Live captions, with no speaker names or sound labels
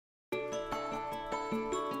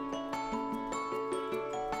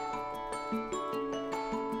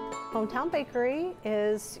Hometown Bakery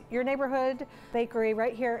is your neighborhood bakery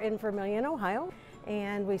right here in Vermillion, Ohio.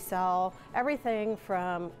 And we sell everything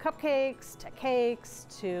from cupcakes to cakes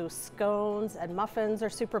to scones, and muffins are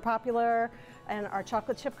super popular, and our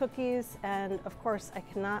chocolate chip cookies, and of course I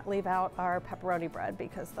cannot leave out our pepperoni bread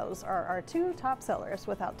because those are our two top sellers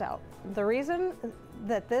without doubt. The reason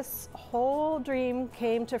that this whole dream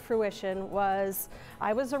came to fruition was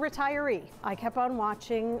I was a retiree. I kept on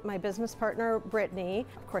watching my business partner, Brittany,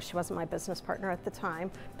 of course she wasn't my business partner at the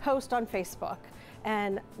time, post on Facebook.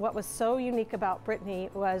 And what was so unique about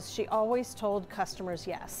Brittany was she always told customers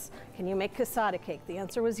yes. Can you make cassata cake? The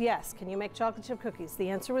answer was yes. Can you make chocolate chip cookies? The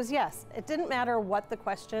answer was yes. It didn't matter what the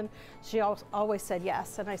question, she always said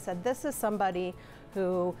yes. And I said, this is somebody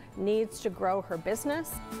who needs to grow her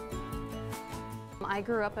business. I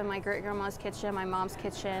grew up in my great-grandma's kitchen, my mom's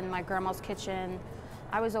kitchen, my grandma's kitchen.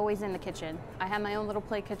 I was always in the kitchen. I had my own little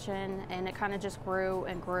play kitchen, and it kind of just grew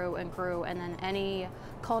and grew and grew. And then any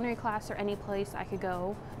culinary class or any place I could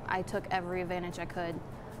go, I took every advantage I could.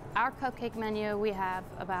 Our cupcake menu, we have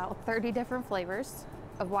about 30 different flavors,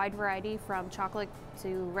 a wide variety from chocolate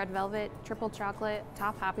to red velvet, triple chocolate.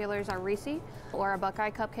 Top popular is our Reese or a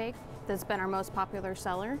Buckeye cupcake. That's been our most popular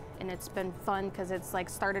seller, and it's been fun because it's like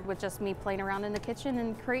started with just me playing around in the kitchen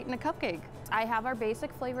and creating a cupcake. I have our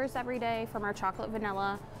basic flavors every day from our chocolate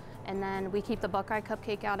vanilla, and then we keep the Buckeye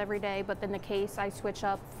cupcake out every day, but then the case I switch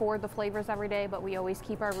up for the flavors every day, but we always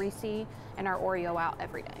keep our Reese and our Oreo out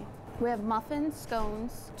every day. We have muffins,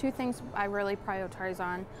 scones, two things I really prioritize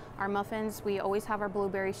on. Our muffins, we always have our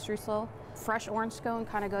blueberry streusel. Fresh orange scone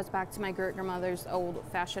kind of goes back to my great-grandmother's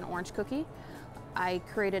old-fashioned orange cookie. I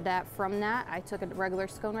created that from that. I took a regular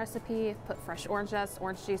scone recipe, put fresh orange zest,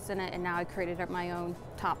 orange juice in it, and now I created my own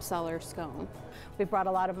top seller scone. We brought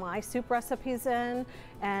a lot of my soup recipes in,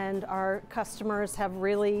 and our customers have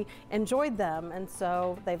really enjoyed them, and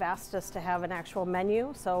so they've asked us to have an actual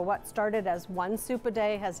menu. So what started as one soup a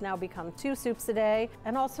day has now become 2 soups a day,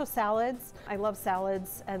 and also salads. I love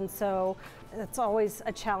salads, and so it's always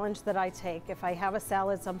a challenge that I take. If I have a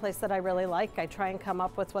salad someplace that I really like, I try and come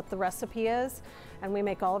up with what the recipe is, and we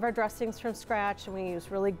make all of our dressings from scratch, and we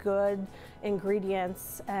use really good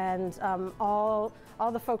ingredients, and all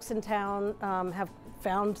the folks in town have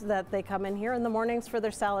found that they come in here in the mornings for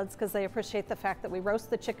their salads because they appreciate the fact that we roast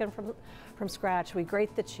the chicken from scratch, we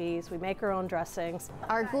grate the cheese, we make our own dressings.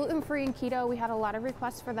 Our gluten-free and keto, we had a lot of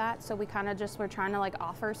requests for that, so we kind of just were trying to like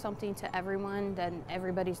offer something to everyone and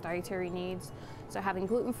everybody's dietary needs. So having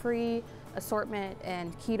gluten-free assortment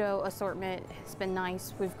and keto assortment has been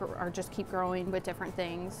nice. We've just keep growing with different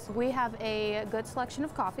things. We have a good selection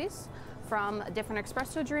of coffees, from different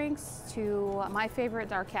espresso drinks to my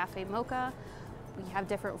favorite, our cafe mocha. We have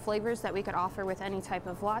different flavors that we could offer with any type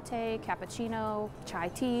of latte, cappuccino, chai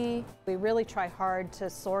tea. We really try hard to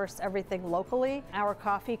source everything locally. Our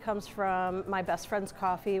coffee comes from my best friend's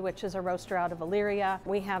coffee, which is a roaster out of Elyria.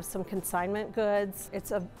 We have some consignment goods.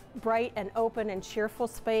 It's a bright and open and cheerful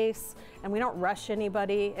space, and we don't rush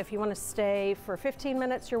anybody. If you want to stay for 15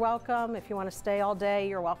 minutes, you're welcome. If you want to stay all day,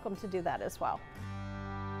 you're welcome to do that as well.